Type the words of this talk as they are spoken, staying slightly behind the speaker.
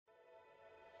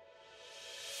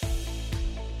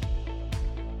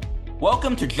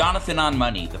Welcome to Jonathan on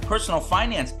Money, the personal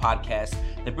finance podcast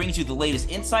that brings you the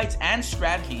latest insights and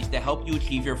strategies to help you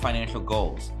achieve your financial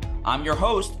goals. I'm your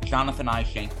host, Jonathan I.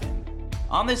 Shankman.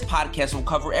 On this podcast, we'll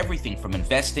cover everything from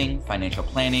investing, financial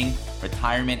planning,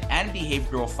 retirement, and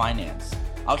behavioral finance.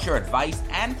 I'll share advice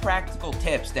and practical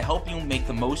tips to help you make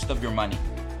the most of your money.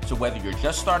 So whether you're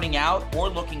just starting out or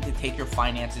looking to take your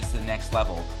finances to the next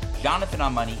level, Jonathan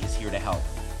on Money is here to help.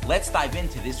 Let's dive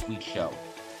into this week's show.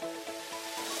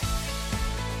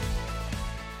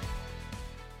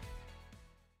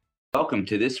 Welcome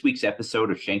to this week's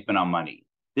episode of Shankman on Money.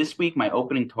 This week, my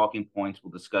opening talking points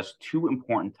will discuss two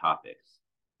important topics.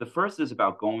 The first is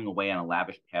about going away on a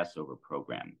lavish Passover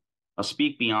program. I'll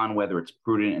speak beyond whether it's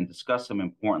prudent and discuss some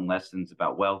important lessons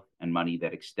about wealth and money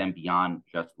that extend beyond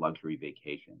just luxury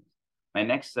vacations. My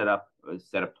next set of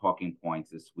talking points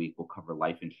this week will cover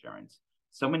life insurance.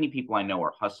 So many people I know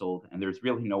are hustled, and there's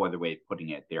really no other way of putting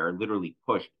it. They are literally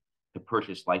pushed to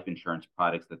purchase life insurance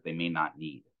products that they may not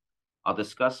need. I'll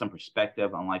discuss some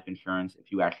perspective on life insurance,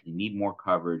 if you actually need more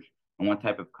coverage, and what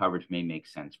type of coverage may make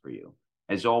sense for you.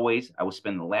 As always, I will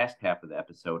spend the last half of the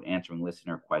episode answering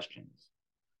listener questions.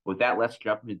 With that, let's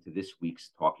jump into this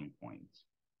week's talking points.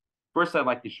 First, I'd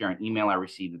like to share an email I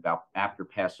received about after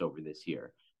Passover this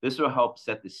year. This will help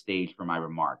set the stage for my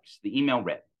remarks. The email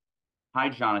read, "Hi,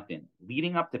 Jonathan.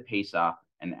 Leading up to Pesach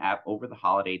and over the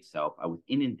holiday itself, I was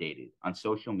inundated on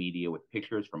social media with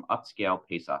pictures from upscale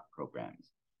Pesach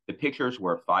programs. The pictures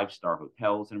were of five-star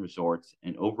hotels and resorts,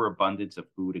 an overabundance of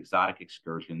food, exotic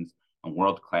excursions, and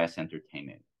world-class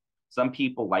entertainment. Some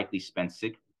people likely spent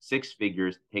six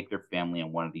figures to take their family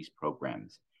on one of these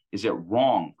programs. Is it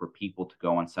wrong for people to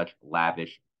go on such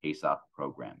lavish Pesach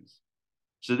programs?"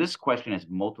 So this question has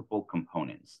multiple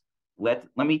components. Let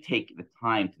me take the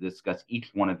time to discuss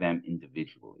each one of them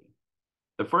individually.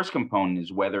 The first component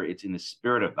is whether it's in the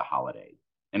spirit of the holiday.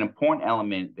 An important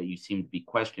element that you seem to be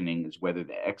questioning is whether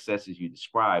the excesses you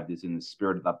described is in the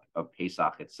spirit of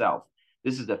Pesach itself.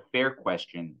 This is a fair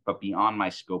question, but beyond my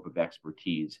scope of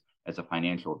expertise as a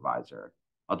financial advisor.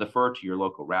 I'll defer to your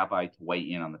local rabbi to weigh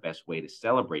in on the best way to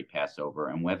celebrate Passover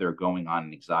and whether going on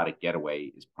an exotic getaway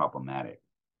is problematic.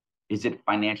 Is it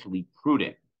financially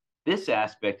prudent? This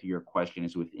aspect of your question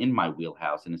is within my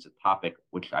wheelhouse, and it's a topic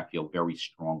which I feel very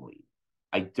strongly.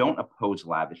 I don't oppose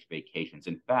lavish vacations.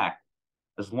 In fact,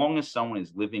 as long as someone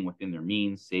is living within their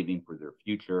means, saving for their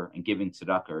future, and giving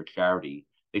tzedakah or charity,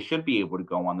 they should be able to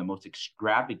go on the most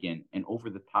extravagant and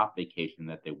over-the-top vacation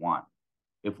that they want.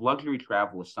 If luxury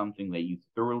travel is something that you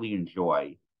thoroughly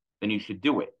enjoy, then you should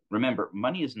do it. Remember,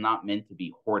 money is not meant to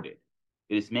be hoarded.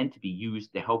 It is meant to be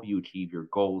used to help you achieve your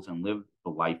goals and live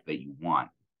the life that you want.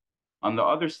 On the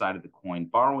other side of the coin,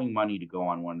 borrowing money to go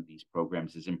on one of these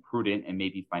programs is imprudent and may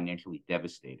be financially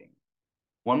devastating.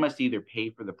 One must either pay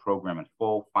for the program in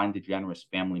full, find a generous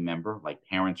family member, like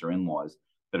parents or in-laws,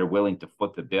 that are willing to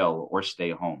foot the bill, or stay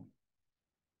home.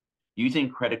 Using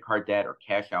credit card debt or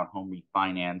cash out home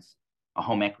refinance, a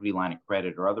home equity line of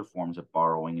credit, or other forms of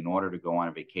borrowing in order to go on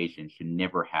a vacation should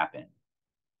never happen.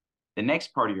 The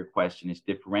next part of your question is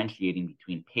differentiating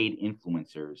between paid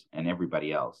influencers and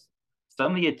everybody else.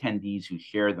 Some of the attendees who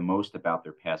share the most about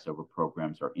their Passover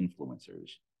programs are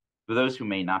influencers. For those who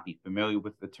may not be familiar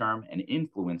with the term, an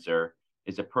influencer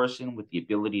is a person with the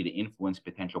ability to influence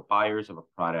potential buyers of a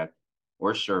product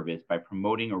or service by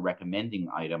promoting or recommending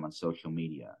an item on social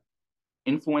media.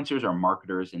 Influencers are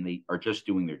marketers, and they are just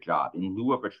doing their job. In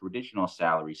lieu of a traditional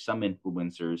salary, some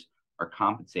influencers are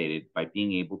compensated by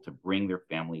being able to bring their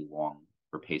family along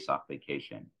for Pesach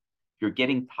vacation. If you're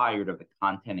getting tired of the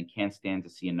content and can't stand to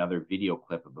see another video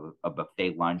clip of a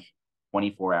buffet lunch,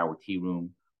 24-hour tea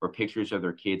room, or pictures of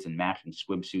their kids in matching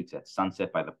swimsuits at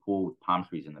sunset by the pool with palm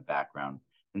trees in the background,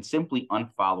 then simply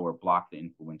unfollow or block the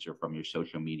influencer from your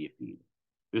social media feed.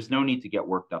 There's no need to get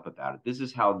worked up about it. This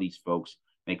is how these folks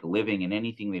make a living, and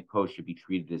anything they post should be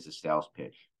treated as a sales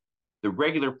pitch. The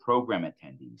regular program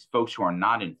attendees, folks who are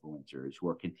not influencers, who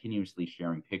are continuously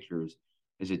sharing pictures,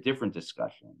 is a different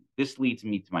discussion. This leads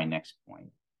me to my next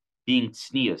point, being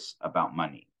tznius about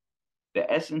money. The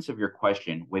essence of your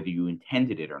question, whether you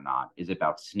intended it or not, is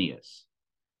about tznius.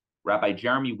 Rabbi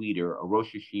Jeremy Weider, a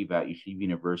Rosh Yeshiva at Yeshiva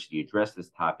University, addressed this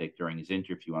topic during his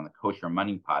interview on the Kosher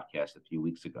Money podcast a few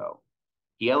weeks ago.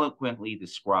 He eloquently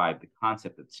described the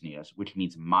concept of tznius, which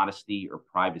means modesty or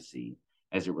privacy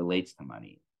as it relates to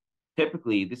money.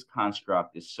 Typically, this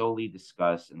construct is solely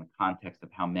discussed in the context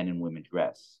of how men and women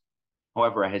dress.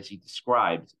 However, as he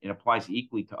describes, it applies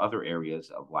equally to other areas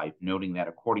of life, noting that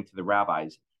according to the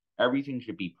rabbis, everything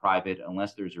should be private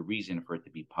unless there's a reason for it to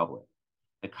be public.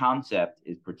 The concept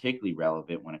is particularly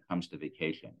relevant when it comes to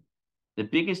vacation. The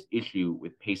biggest issue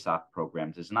with Pesach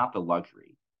programs is not the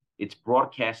luxury. It's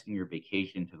broadcasting your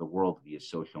vacation to the world via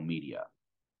social media.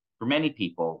 For many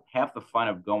people, half the fun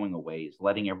of going away is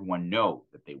letting everyone know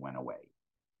that they went away.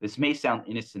 This may sound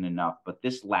innocent enough, but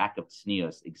this lack of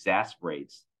tznius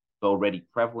exasperates the already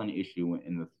prevalent issue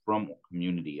in the frum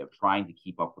community of trying to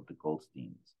keep up with the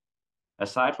Goldsteins.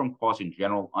 Aside from causing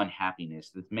general unhappiness,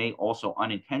 this may also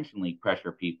unintentionally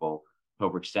pressure people to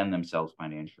overextend themselves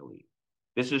financially.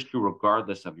 This is true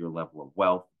regardless of your level of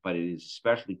wealth, but it is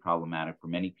especially problematic for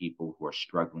many people who are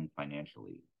struggling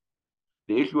financially.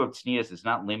 The issue of tznius is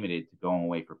not limited to going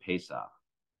away for Pesach.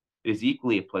 It is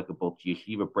equally applicable to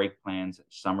yeshiva break plans,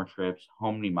 summer trips,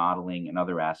 home remodeling, and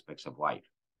other aspects of life.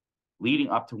 Leading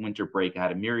up to winter break, I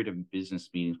had a myriad of business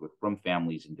meetings with frum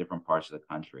families in different parts of the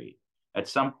country. At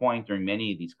some point during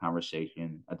many of these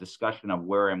conversations, a discussion of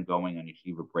where I'm going on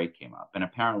yeshiva break came up, and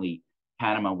apparently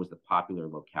Panama was the popular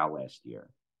locale last year.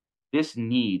 This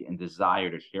need and desire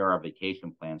to share our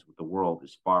vacation plans with the world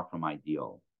is far from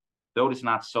ideal. Though it is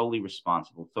not solely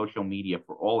responsible, social media,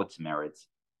 for all its merits,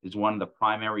 is one of the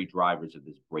primary drivers of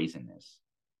this brazenness.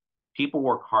 People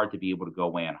work hard to be able to go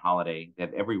away on holiday. They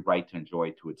have every right to enjoy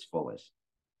it to its fullest.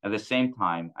 At the same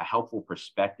time, a helpful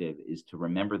perspective is to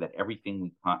remember that everything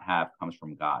we have comes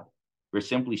from God. We're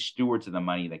simply stewards of the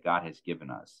money that God has given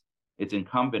us. It's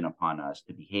incumbent upon us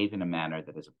to behave in a manner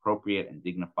that is appropriate and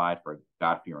dignified for a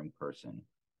God-fearing person.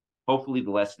 Hopefully,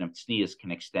 the lesson of tznius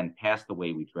can extend past the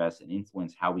way we dress and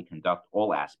influence how we conduct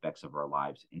all aspects of our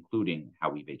lives, including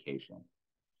how we vacation.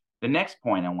 The next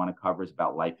point I want to cover is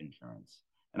about life insurance.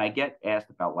 And I get asked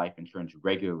about life insurance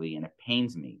regularly, and it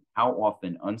pains me how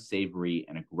often unsavory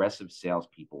and aggressive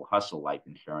salespeople hustle life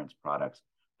insurance products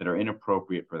that are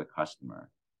inappropriate for the customer.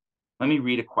 Let me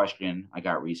read a question I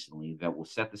got recently that will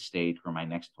set the stage for my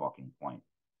next talking point.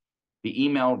 The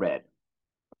email read,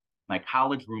 my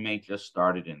college roommate just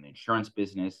started in the insurance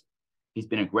business. He's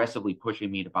been aggressively pushing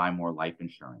me to buy more life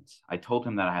insurance. I told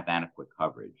him that I have adequate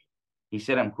coverage. He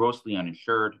said I'm grossly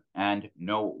uninsured, and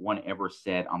no one ever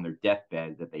said on their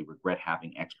deathbed that they regret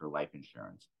having extra life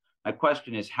insurance. My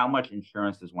question is, how much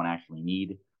insurance does one actually need,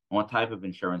 and what type of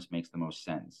insurance makes the most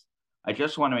sense? I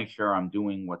just want to make sure I'm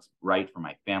doing what's right for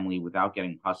my family without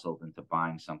getting hustled into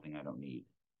buying something I don't need.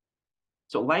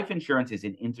 So life insurance is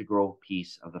an integral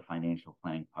piece of the financial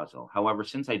planning puzzle. However,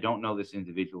 since I don't know this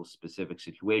individual's specific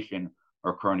situation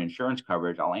or current insurance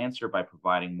coverage, I'll answer by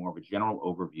providing more of a general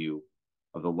overview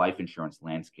of the life insurance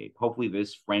landscape. Hopefully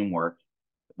this framework,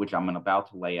 which I'm about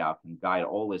to lay out, can guide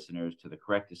all listeners to the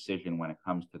correct decision when it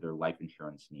comes to their life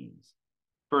insurance needs.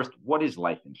 First, what is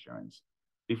life insurance?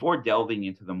 Before delving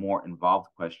into the more involved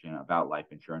question about life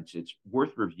insurance, it's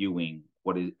worth reviewing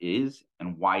what it is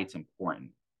and why it's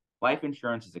important. Life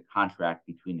insurance is a contract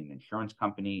between an insurance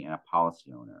company and a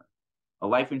policy owner. A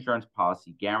life insurance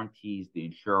policy guarantees the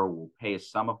insurer will pay a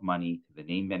sum of money to the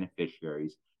named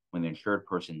beneficiaries when the insured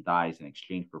person dies in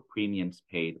exchange for premiums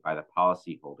paid by the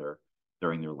policyholder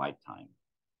during their lifetime.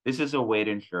 This is a way to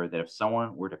ensure that if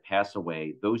someone were to pass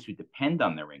away, those who depend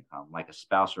on their income, like a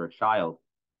spouse or a child,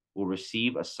 will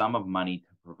receive a sum of money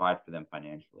to provide for them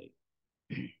financially.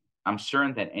 I'm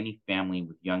certain that any family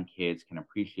with young kids can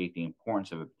appreciate the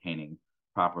importance of obtaining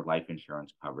proper life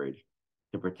insurance coverage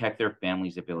to protect their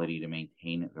family's ability to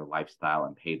maintain their lifestyle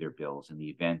and pay their bills in the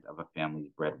event of a family's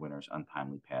breadwinner's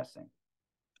untimely passing.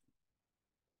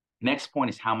 Next point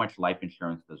is, how much life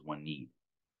insurance does one need?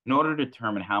 In order to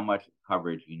determine how much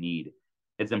coverage you need,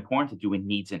 it's important to do a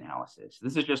needs analysis.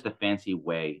 This is just a fancy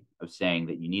way of saying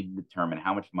that you need to determine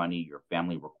how much money your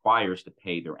family requires to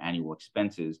pay their annual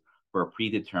expenses for a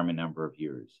predetermined number of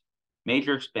years.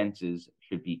 Major expenses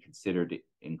should be considered to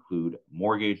include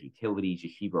mortgage, utilities,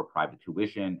 yeshiva or private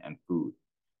tuition, and food.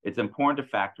 It's important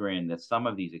to factor in that some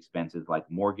of these expenses, like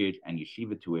mortgage and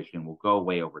yeshiva tuition, will go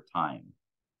away over time.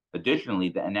 Additionally,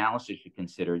 the analysis should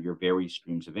consider your various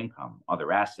streams of income,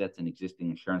 other assets, and existing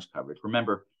insurance coverage.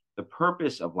 Remember, the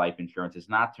purpose of life insurance is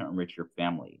not to enrich your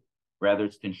family. Rather,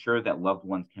 it's to ensure that loved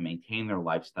ones can maintain their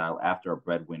lifestyle after a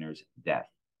breadwinner's death.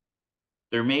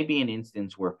 There may be an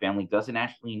instance where a family doesn't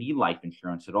actually need life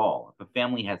insurance at all. If a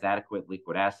family has adequate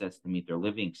liquid assets to meet their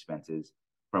living expenses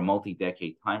for a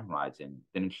multi-decade time horizon,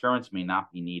 then insurance may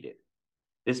not be needed.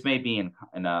 This may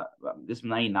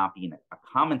not be in a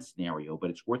common scenario,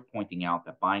 but it's worth pointing out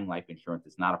that buying life insurance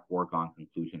is not a foregone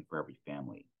conclusion for every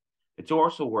family. It's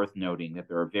also worth noting that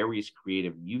there are various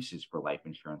creative uses for life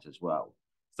insurance as well.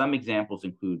 Some examples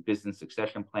include business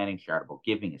succession planning, charitable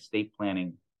giving, estate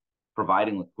planning,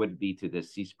 providing liquidity to the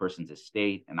deceased person's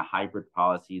estate, and a hybrid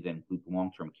policy that includes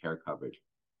long-term care coverage.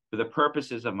 For the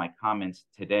purposes of my comments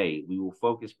today, we will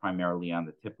focus primarily on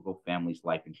the typical family's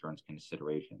life insurance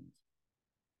considerations.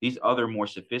 These other more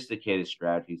sophisticated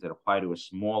strategies that apply to a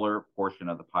smaller portion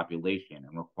of the population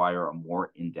and require a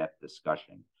more in-depth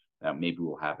discussion that maybe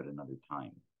we'll have at another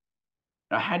time.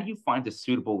 Now, how do you find a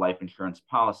suitable life insurance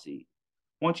policy?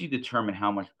 Once you determine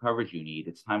how much coverage you need,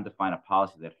 it's time to find a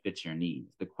policy that fits your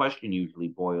needs. The question usually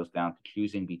boils down to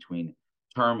choosing between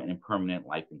term and permanent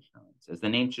life insurance. As the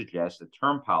name suggests, a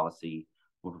term policy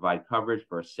will provide coverage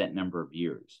for a set number of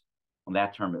years. When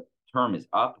that term is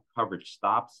up, coverage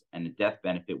stops, and the death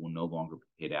benefit will no longer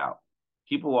be paid out.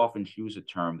 People often choose a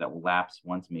term that will lapse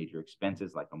once major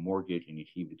expenses like a mortgage and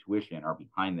yeshiva tuition are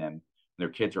behind them, and their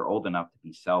kids are old enough to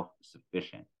be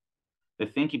self-sufficient. The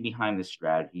thinking behind this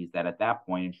strategy is that at that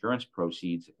point, insurance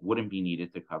proceeds wouldn't be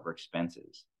needed to cover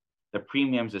expenses. The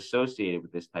premiums associated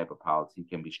with this type of policy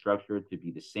can be structured to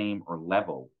be the same or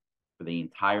level for the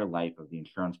entire life of the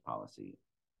insurance policy.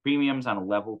 Premiums on a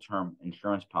level term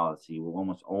insurance policy will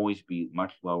almost always be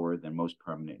much lower than most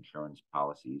permanent insurance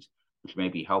policies, which may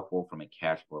be helpful from a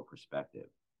cash flow perspective.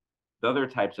 The other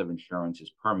types of insurance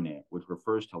is permanent, which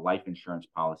refers to life insurance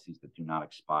policies that do not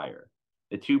expire.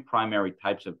 The two primary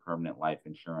types of permanent life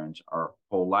insurance are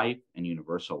whole life and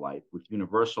universal life, with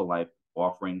universal life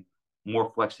offering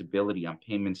more flexibility on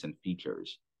payments and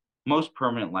features. Most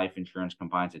permanent life insurance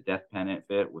combines a death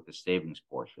benefit with a savings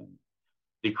portion.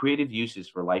 The creative uses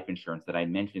for life insurance that I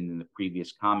mentioned in the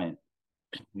previous comment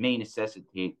may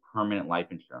necessitate permanent life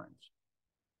insurance.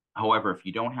 However, if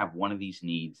you don't have one of these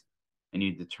needs and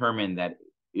you determine that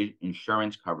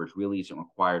insurance coverage really isn't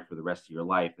required for the rest of your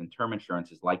life, then term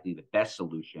insurance is likely the best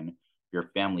solution for your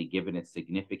family given its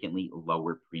significantly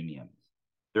lower premiums.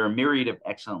 There are a myriad of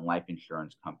excellent life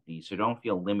insurance companies, so don't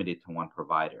feel limited to one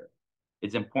provider.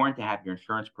 It's important to have your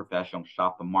insurance professional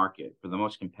shop the market for the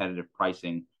most competitive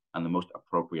pricing on the most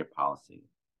appropriate policy.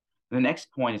 The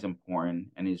next point is important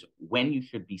and is when you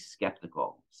should be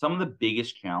skeptical. Some of the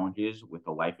biggest challenges with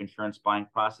the life insurance buying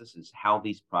process is how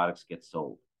these products get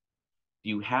sold. If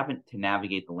you happen to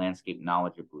navigate the landscape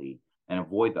knowledgeably and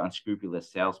avoid the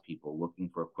unscrupulous salespeople looking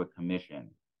for a quick commission,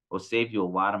 it will save you a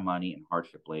lot of money and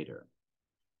hardship later.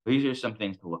 These are some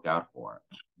things to look out for.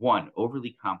 One,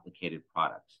 overly complicated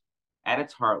products. At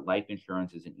its heart, life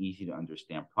insurance is an easy to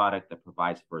understand product that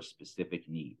provides for a specific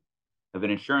need. If an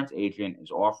insurance agent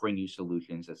is offering you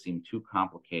solutions that seem too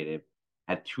complicated,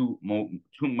 have too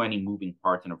many moving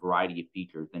parts and a variety of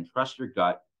features, then trust your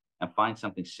gut and find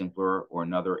something simpler or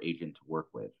another agent to work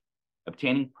with.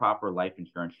 Obtaining proper life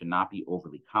insurance should not be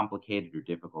overly complicated or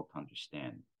difficult to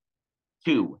understand.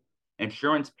 Two,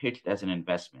 insurance pitched as an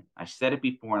investment. I said it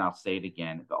before and I'll say it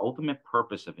again. The ultimate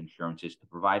purpose of insurance is to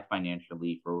provide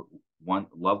financially for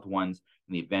loved ones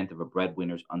in the event of a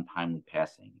breadwinner's untimely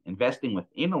passing. Investing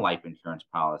within a life insurance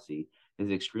policy is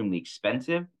extremely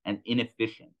expensive and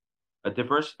inefficient. A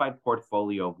diversified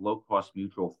portfolio of low-cost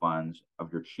mutual funds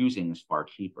of your choosing is far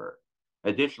cheaper.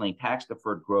 Additionally,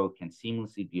 tax-deferred growth can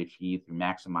seamlessly be achieved through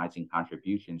maximizing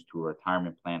contributions to a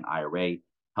retirement plan IRA,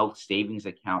 health savings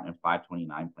account, and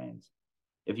 529 plans.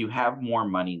 If you have more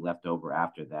money left over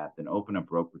after that, then open a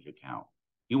brokerage account.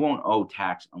 You won't owe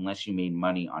tax unless you made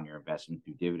money on your investment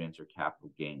through dividends or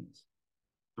capital gains.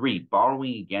 Three,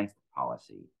 borrowing against the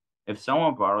policy. If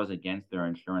someone borrows against their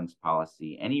insurance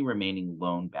policy, any remaining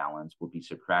loan balance will be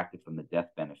subtracted from the death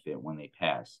benefit when they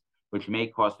pass, which may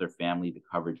cost their family the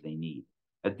coverage they need.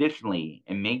 Additionally,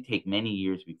 it may take many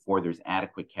years before there's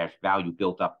adequate cash value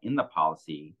built up in the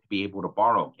policy to be able to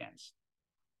borrow against.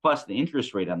 Plus, the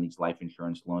interest rate on these life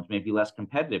insurance loans may be less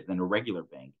competitive than a regular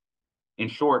bank. In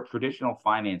short, traditional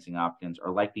financing options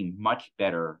are likely much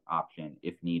better option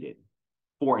if needed.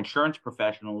 For insurance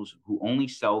professionals who only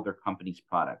sell their company's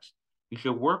products, you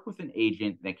should work with an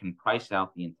agent that can price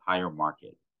out the entire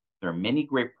market. There are many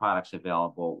great products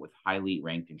available with highly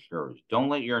ranked insurers. Don't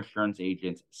let your insurance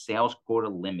agent's sales quota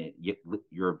limit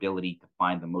your ability to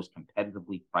find the most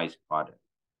competitively priced product.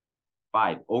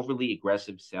 Five, overly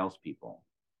aggressive salespeople.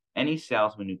 Any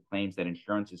salesman who claims that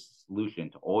insurance is the solution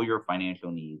to all your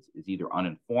financial needs is either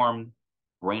uninformed,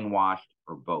 brainwashed,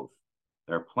 or both.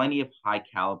 There are plenty of high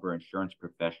caliber insurance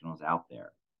professionals out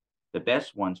there. The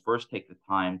best ones first take the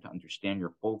time to understand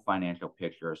your full financial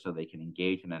picture so they can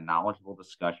engage in a knowledgeable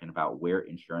discussion about where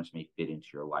insurance may fit into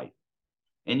your life.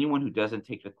 Anyone who doesn't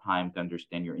take the time to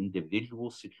understand your individual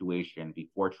situation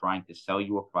before trying to sell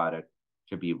you a product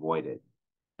should be avoided.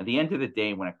 At the end of the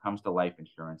day, when it comes to life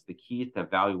insurance, the key is to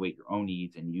evaluate your own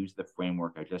needs and use the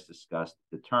framework I just discussed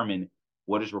to determine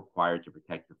what is required to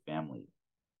protect your family.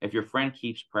 If your friend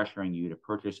keeps pressuring you to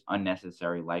purchase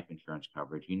unnecessary life insurance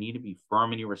coverage, you need to be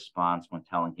firm in your response when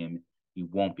telling him you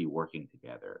won't be working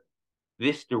together.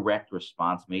 This direct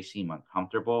response may seem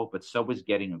uncomfortable, but so is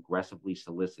getting aggressively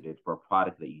solicited for a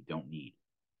product that you don't need.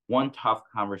 One tough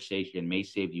conversation may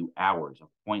save you hours of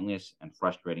pointless and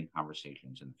frustrating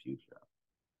conversations in the future.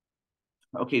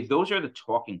 Okay, those are the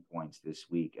talking points this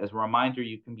week. As a reminder,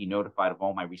 you can be notified of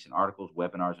all my recent articles,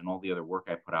 webinars, and all the other work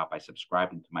I put out by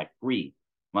subscribing to my free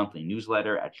monthly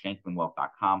newsletter at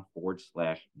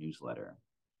shankmanwealth.com/newsletter.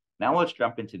 Now let's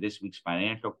jump into this week's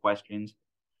financial questions.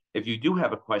 If you do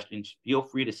have a question, feel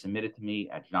free to submit it to me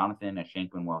at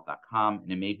jonathan@shankmanwealth.com,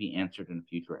 and it may be answered in a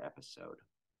future episode.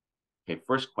 Okay,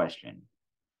 first question.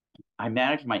 I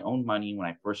managed my own money when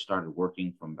I first started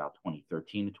working from about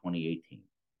 2013 to 2018.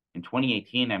 In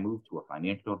 2018, I moved to a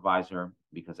financial advisor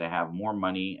because I have more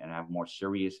money and I have more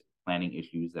serious planning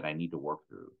issues that I need to work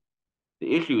through.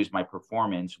 The issue is my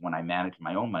performance when I managed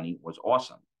my own money was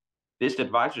awesome. This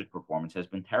advisor's performance has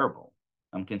been terrible.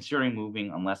 I'm considering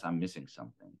moving unless I'm missing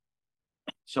something.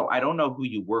 So I don't know who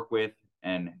you work with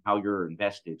and how you're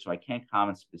invested, so I can't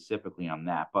comment specifically on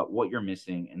that. But what you're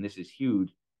missing, and this is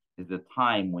huge, is the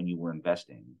time when you were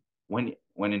investing. When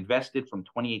invested from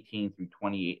 2018 through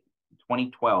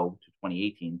 2012 to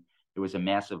 2018, there was a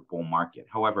massive bull market.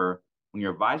 However, when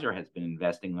your advisor has been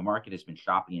investing, the market has been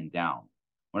choppy and down.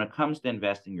 When it comes to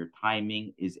investing, your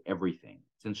timing is everything.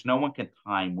 Since no one can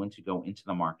time when to go into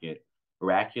the market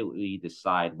or accurately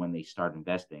decide when they start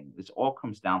investing, this all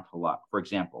comes down to luck. For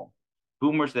example,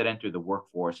 boomers that entered the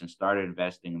workforce and started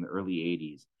investing in the early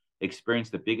 80s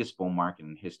experienced the biggest bull market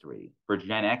in history. For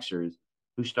Gen Xers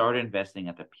who started investing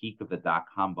at the peak of the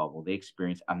dot-com bubble, they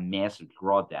experienced a massive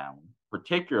drawdown,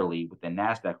 particularly with the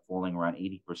NASDAQ falling around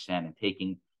 80% and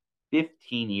taking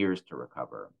 15 years to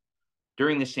recover.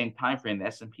 During the same time frame, the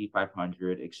S&P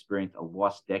 500 experienced a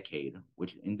lost decade,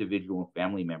 which individual and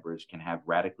family members can have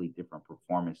radically different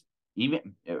performance.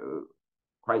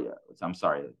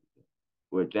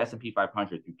 With the S&P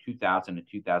 500 through 2000 to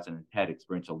 2010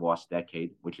 experienced a lost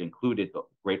decade, which included the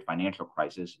great financial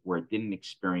crisis, where it didn't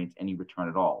experience any return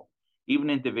at all. Even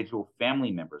individual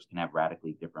family members can have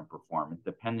radically different performance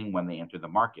depending when they enter the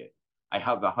market. I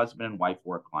have a husband and wife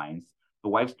who are clients. The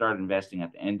wife started investing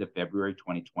at the end of February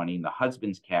 2020, and the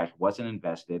husband's cash wasn't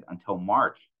invested until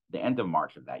the end of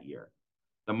March of that year.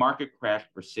 The market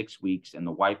crashed for 6 weeks, and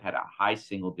the wife had a high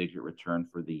single-digit return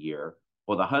for the year,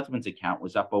 while the husband's account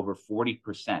was up over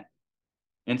 40%.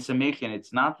 In summation,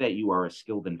 it's not that you are a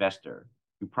skilled investor.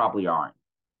 You probably aren't.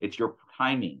 It's your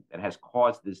timing that has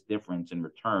caused this difference in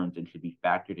returns and should be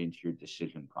factored into your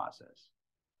decision process.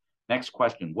 Next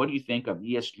question. What do you think of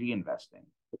ESG investing?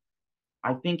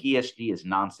 I think ESG is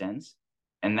nonsense,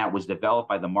 and that was developed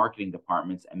by the marketing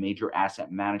departments and major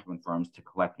asset management firms to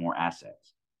collect more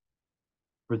assets.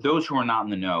 For those who are not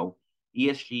in the know,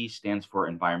 ESG stands for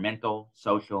environmental,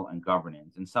 social, and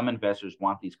governance, and some investors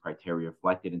want these criteria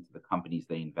reflected into the companies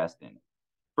they invest in.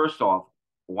 First off,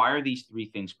 why are these three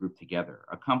things grouped together?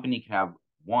 A company can have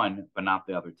one, but not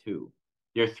the other two.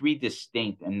 There are three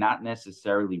distinct and not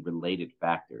necessarily related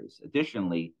factors.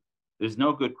 Additionally, there's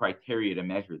no good criteria to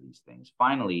measure these things.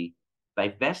 Finally,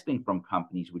 divesting from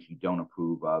companies which you don't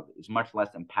approve of is much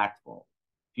less impactful.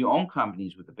 If you own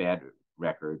companies with bad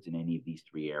records in any of these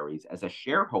three areas, as a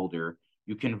shareholder,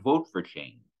 you can vote for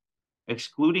change.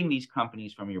 Excluding these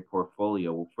companies from your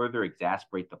portfolio will further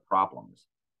exacerbate the problems.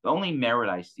 The only merit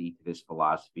I see to this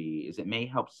philosophy is it may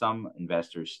help some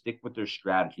investors stick with their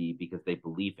strategy because they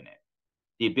believe in it.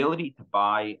 The ability to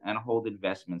buy and hold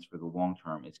investments for the long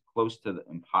term is close to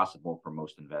impossible for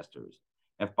most investors.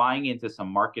 If buying into some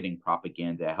marketing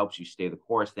propaganda helps you stay the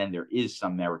course, then there is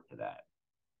some merit to that.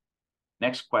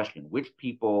 Next question. With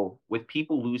people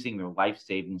losing their life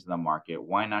savings in the market,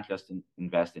 why not just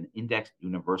invest in indexed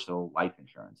universal life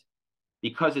insurance?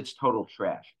 Because it's total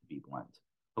trash, to be blunt.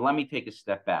 But let me take a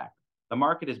step back. The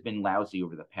market has been lousy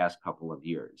over the past couple of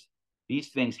years. These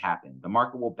things happen. The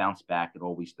market will bounce back. It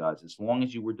always does. As long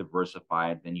as you were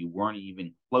diversified, then you weren't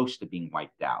even close to being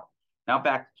wiped out. Now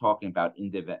back to talking about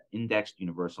indexed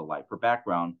universal life. For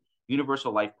background,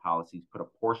 universal life policies put a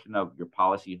portion of your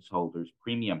policyholders'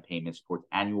 premium payments towards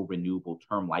annual renewable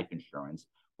term life insurance,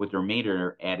 with the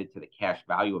remainder added to the cash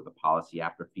value of the policy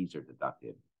after fees are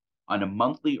deducted. On a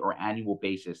monthly or annual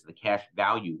basis, the cash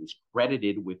value is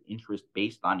credited with interest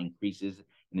based on increases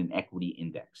in an equity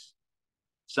index.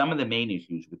 Some of the main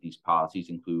issues with these policies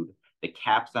include the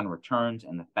caps on returns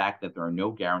and the fact that there are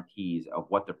no guarantees of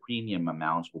what the premium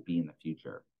amounts will be in the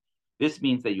future. This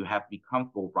means that you have to be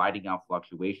comfortable riding out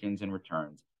fluctuations in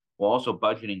returns while also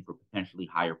budgeting for potentially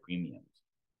higher premiums.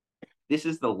 This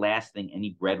is the last thing any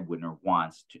breadwinner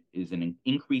wants is an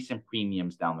increase in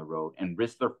premiums down the road and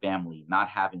risk their family not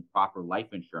having proper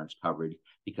life insurance coverage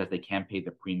because they can't pay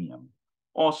the premium.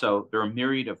 Also, there are a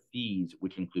myriad of fees,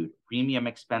 which include premium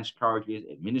expense charges,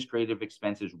 administrative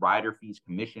expenses, rider fees,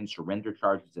 commissions, surrender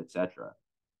charges, etc.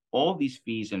 All of these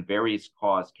fees and various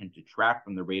costs can detract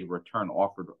from the rate of return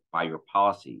offered by your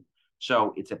policy.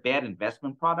 So it's a bad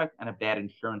investment product and a bad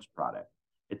insurance product.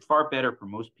 It's far better for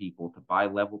most people to buy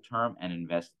level term and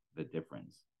invest the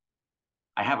difference.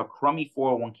 I have a crummy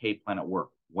 401k plan at work.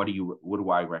 What do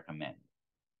I recommend?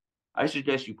 I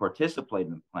suggest you participate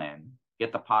in the plan,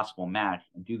 get the possible match,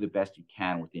 and do the best you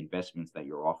can with the investments that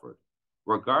you're offered.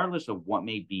 Regardless of what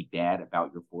may be bad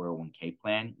about your 401k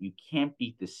plan, you can't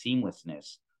beat the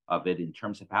seamlessness of it in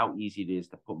terms of how easy it is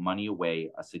to put money away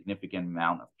a significant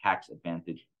amount of tax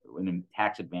advantage in a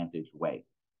tax advantaged way.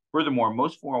 Furthermore,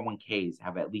 most 401ks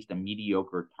have at least a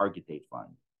mediocre target date fund.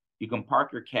 You can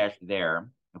park your cash there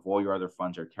if all your other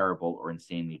funds are terrible or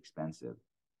insanely expensive.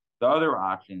 The other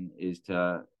option is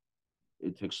to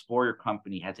explore your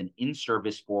company has an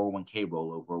in-service 401k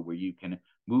rollover where you can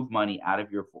move money out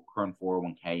of your current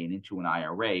 401k and into an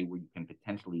IRA where you can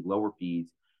potentially lower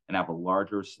fees and have a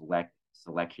larger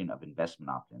selection of investment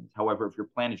options. However, if your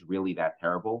plan is really that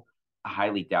terrible, I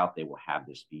highly doubt they will have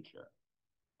this feature.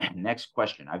 Next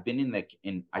question. I've been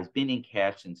in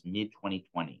cash since mid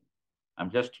 2020. I'm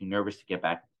just too nervous to get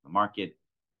back into the market.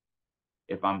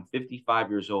 If I'm 55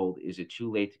 years old, is it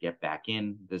too late to get back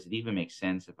in? Does it even make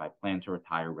sense if I plan to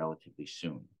retire relatively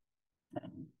soon?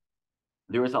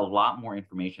 There is a lot more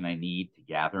information I need to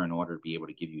gather in order to be able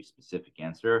to give you a specific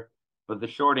answer. But the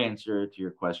short answer to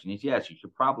your question is yes, you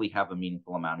should probably have a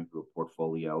meaningful amount of your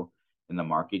portfolio in the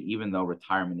market, even though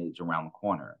retirement is around the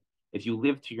corner. If you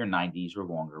live to your 90s or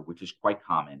longer, which is quite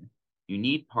common, you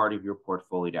need part of your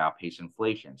portfolio to outpace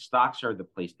inflation. Stocks are the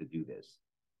place to do this.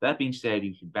 That being said,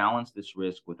 you should balance this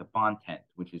risk with a bond tent,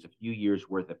 which is a few years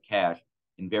worth of cash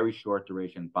in very short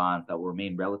duration bonds that will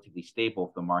remain relatively stable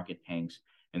if the market tanks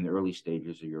in the early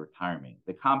stages of your retirement.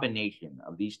 The combination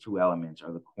of these two elements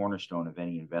are the cornerstone of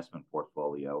any investment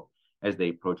portfolio as they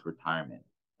approach retirement.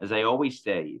 As I always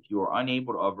say, if you are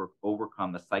unable to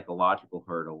overcome the psychological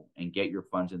hurdle and get your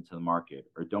funds into the market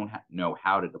or don't know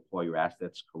how to deploy your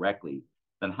assets correctly,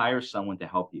 then hire someone to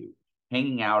help you.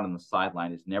 Hanging out on the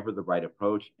sideline is never the right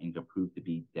approach and can prove to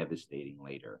be devastating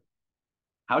later.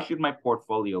 How should my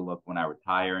portfolio look when I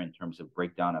retire in terms of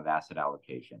breakdown of asset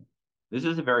allocation? This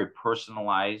is a very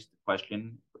personalized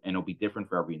question, and it'll be different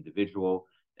for every individual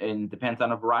and depends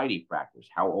on a variety of factors.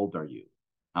 How old are you?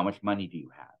 How much money do you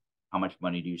have? How much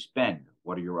money do you spend?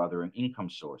 What are your other income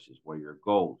sources? What are your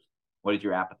goals? What is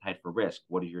your appetite for risk?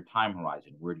 What is your time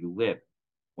horizon? Where do you live?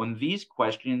 When these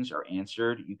questions are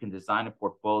answered, you can design a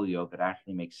portfolio that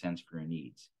actually makes sense for your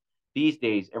needs. These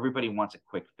days, everybody wants a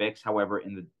quick fix. However,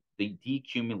 in the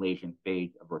decumulation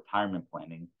phase of retirement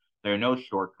planning, there are no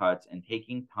shortcuts, and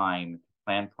taking time to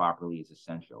plan properly is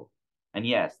essential. And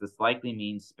yes, this likely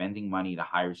means spending money to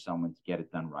hire someone to get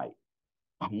it done right.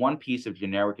 One piece of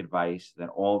generic advice that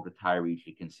all retirees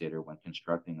should consider when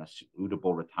constructing a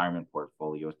suitable retirement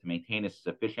portfolio is to maintain a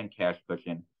sufficient cash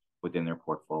cushion within their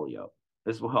portfolio.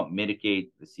 This will help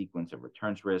mitigate the sequence of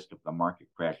returns risk if the market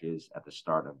crashes at the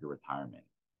start of your retirement.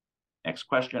 Next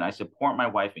question. I support my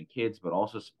wife and kids, but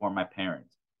also support my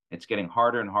parents. It's getting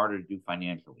harder and harder to do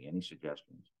financially. Any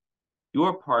suggestions? You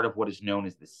are part of what is known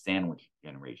as the sandwich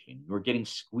generation. You're getting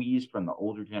squeezed from the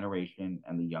older generation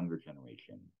and the younger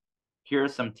generation. Here are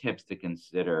some tips to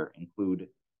consider include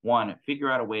one,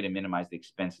 figure out a way to minimize the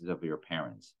expenses of your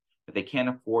parents. If they can't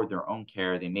afford their own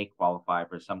care, they may qualify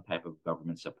for some type of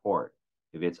government support.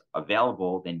 If it's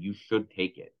available, then you should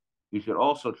take it. You should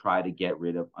also try to get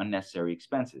rid of unnecessary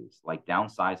expenses like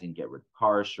downsizing, get rid of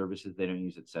cars, services they don't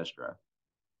use, etc.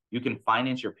 You can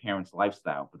finance your parents'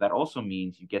 lifestyle, but that also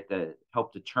means you get to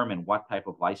help determine what type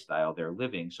of lifestyle they're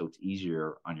living so it's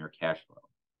easier on your cash flow.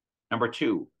 Number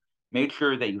two, make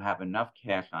sure that you have enough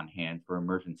cash on hand for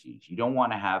emergencies. You don't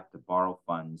want to have to borrow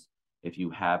funds if you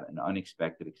have an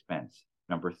unexpected expense.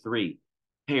 Number three,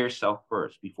 pay yourself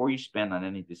first. Before you spend on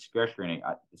any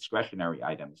discretionary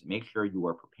items, make sure you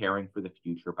are preparing for the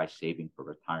future by saving for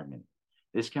retirement.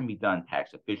 This can be done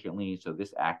tax efficiently, so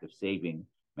this act of saving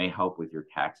may help with your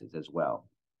taxes as well.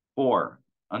 Four,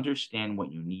 understand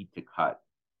what you need to cut.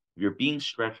 If you're being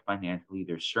stretched financially,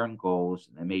 there's certain goals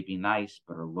that may be nice,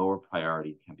 but are lower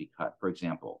priority can be cut. For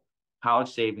example, college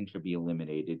savings should be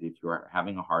eliminated if you're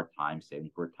having a hard time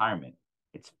saving for retirement.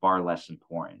 It's far less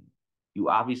important. You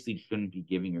obviously shouldn't be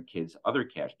giving your kids other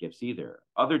cash gifts either.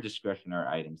 Other discretionary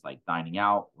items like dining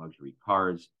out, luxury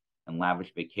cars, and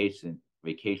lavish vacation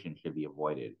should be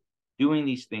avoided. Doing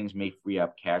these things may free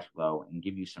up cash flow and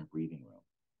give you some breathing room.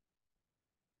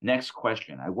 Next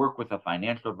question. I work with a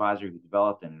financial advisor who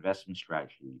developed an investment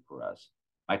strategy for us.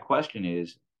 My question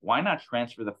is, why not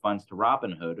transfer the funds to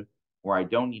Robinhood, where I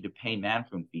don't need to pay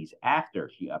management fees after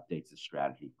she updates the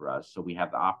strategy for us, so we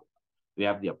have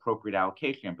the appropriate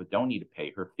allocation, but don't need to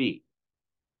pay her fee?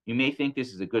 You may think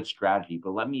this is a good strategy,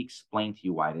 but let me explain to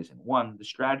you why it isn't. One, the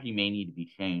strategy may need to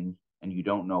be changed and you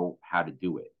don't know how to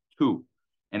do it. Two,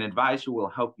 an advisor will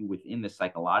help you within the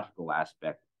psychological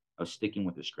aspect of sticking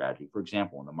with the strategy. For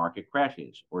example, when the market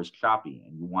crashes or is choppy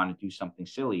and you want to do something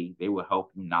silly, they will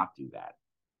help you not do that.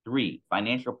 Three,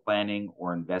 financial planning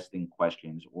or investing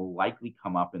questions will likely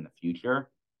come up in the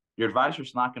future. Your advisor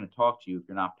is not going to talk to you if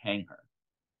you're not paying her.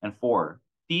 And four,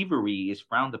 thievery is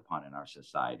frowned upon in our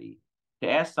society. To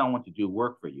ask someone to do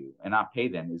work for you and not pay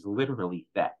them is literally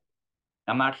theft.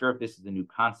 I'm not sure if this is a new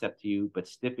concept to you, but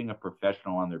stiffing a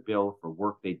professional on their bill for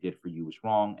work they did for you is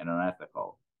wrong and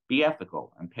unethical. Be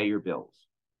ethical and pay your bills.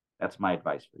 That's my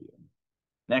advice for you.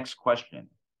 Next question.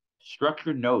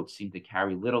 Structured notes seem to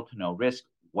carry little to no risk.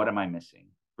 What am I missing?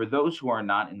 For those who are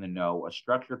not in the know, a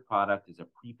structured product is a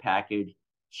prepackaged,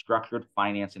 structured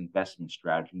finance investment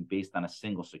strategy based on a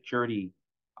single security,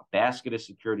 a basket of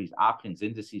securities, options,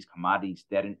 indices, commodities,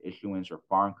 debt and issuance, or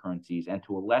foreign currencies, and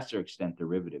to a lesser extent,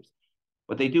 derivatives.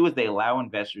 What they do is they allow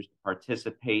investors to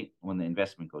participate when the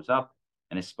investment goes up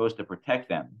and is supposed to protect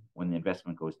them when the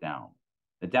investment goes down.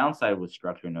 The downside with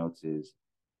structured notes is,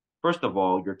 first of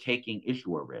all, you're taking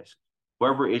issuer risk.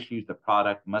 Whoever issues the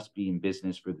product must be in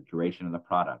business for the duration of the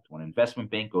product. When an investment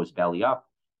bank goes belly up,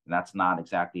 and that's not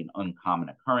exactly an uncommon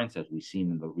occurrence as we've seen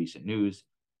in the recent news,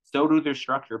 so do their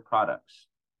structured products.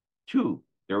 Two,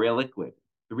 they're illiquid.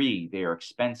 Three, they are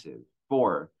expensive.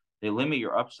 Four, they limit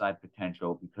your upside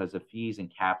potential because of fees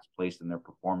and caps placed in their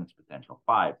performance potential.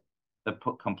 Five, the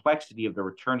complexity of the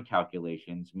return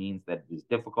calculations means that it is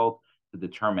difficult to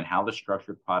determine how the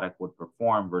structured product would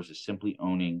perform versus simply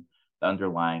owning the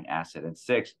underlying asset. And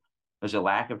six, there's a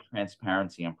lack of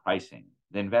transparency in pricing.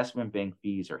 The investment bank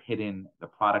fees are hidden, the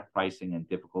product pricing, and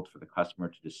difficult for the customer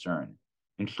to discern.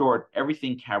 In short,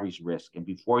 everything carries risk, and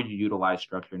before you utilize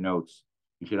structured notes,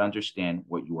 you should understand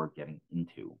what you are getting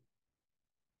into.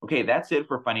 Okay, that's it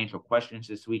for financial questions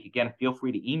this week. Again, feel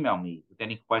free to email me with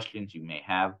any questions you may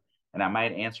have, and I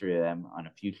might answer them on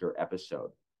a future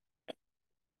episode.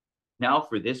 Now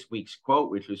for this week's quote,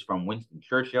 which was from Winston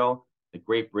Churchill, the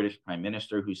great British Prime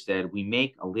Minister, who said, "We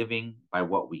make a living by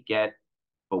what we get,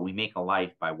 but we make a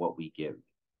life by what we give."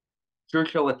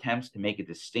 Churchill attempts to make a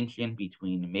distinction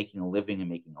between making a living and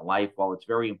making a life. While it's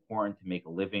very important to make a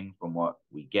living from what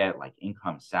we get, like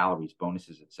income, salaries,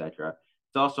 bonuses, etc.,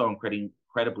 it's also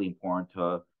incredibly important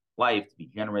to life to be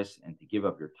generous and to give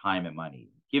up your time and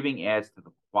money. Giving adds to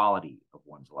the quality of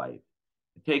one's life.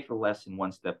 To take the lesson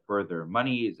one step further,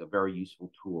 money is a very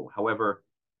useful tool. However,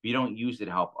 if you don't use it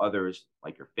to help others,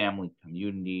 like your family,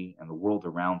 community, and the world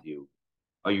around you,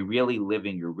 are you really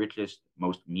living your richest,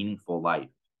 most meaningful life?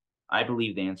 I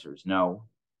believe the answer is no.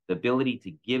 The ability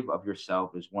to give of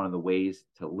yourself is one of the ways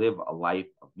to live a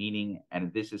life of meaning,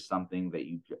 and this is something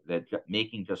that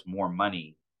making just more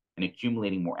money and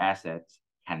accumulating more assets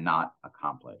cannot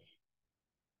accomplish.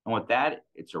 And with that,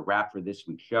 it's a wrap for this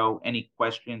week's show. Any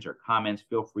questions or comments,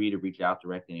 feel free to reach out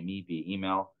directly to me via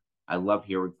email. I love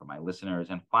hearing from my listeners.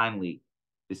 And finally,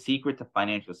 the secret to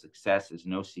financial success is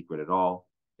no secret at all.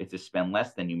 It's to spend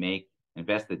less than you make,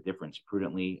 invest the difference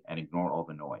prudently, and ignore all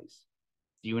the noise.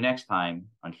 See you next time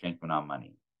on Shankman on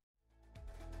Money.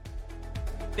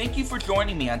 Thank you for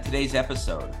joining me on today's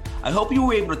episode. I hope you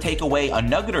were able to take away a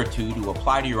nugget or two to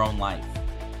apply to your own life.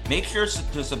 Make sure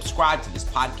to subscribe to this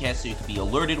podcast so you can be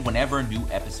alerted whenever new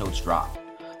episodes drop.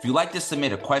 If you'd like to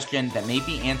submit a question that may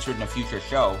be answered in a future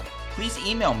show, please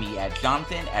email me at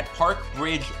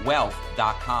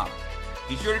jonathan@parkbridgewealth.com.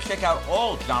 Be sure to check out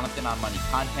all Jonathan on Money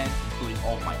content, including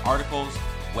all of my articles,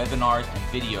 webinars, and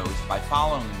videos by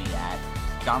following me at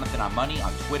Jonathan on Money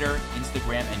on Twitter,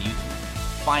 Instagram, and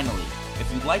YouTube. Finally,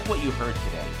 if you like what you heard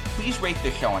today, please rate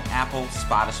the show on Apple,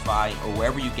 Spotify, or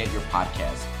wherever you get your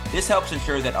podcasts. This helps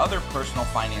ensure that other personal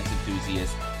finance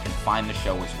enthusiasts can find the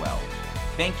show as well.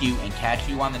 Thank you, and catch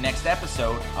you on the next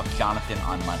episode of Jonathan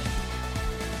on Money.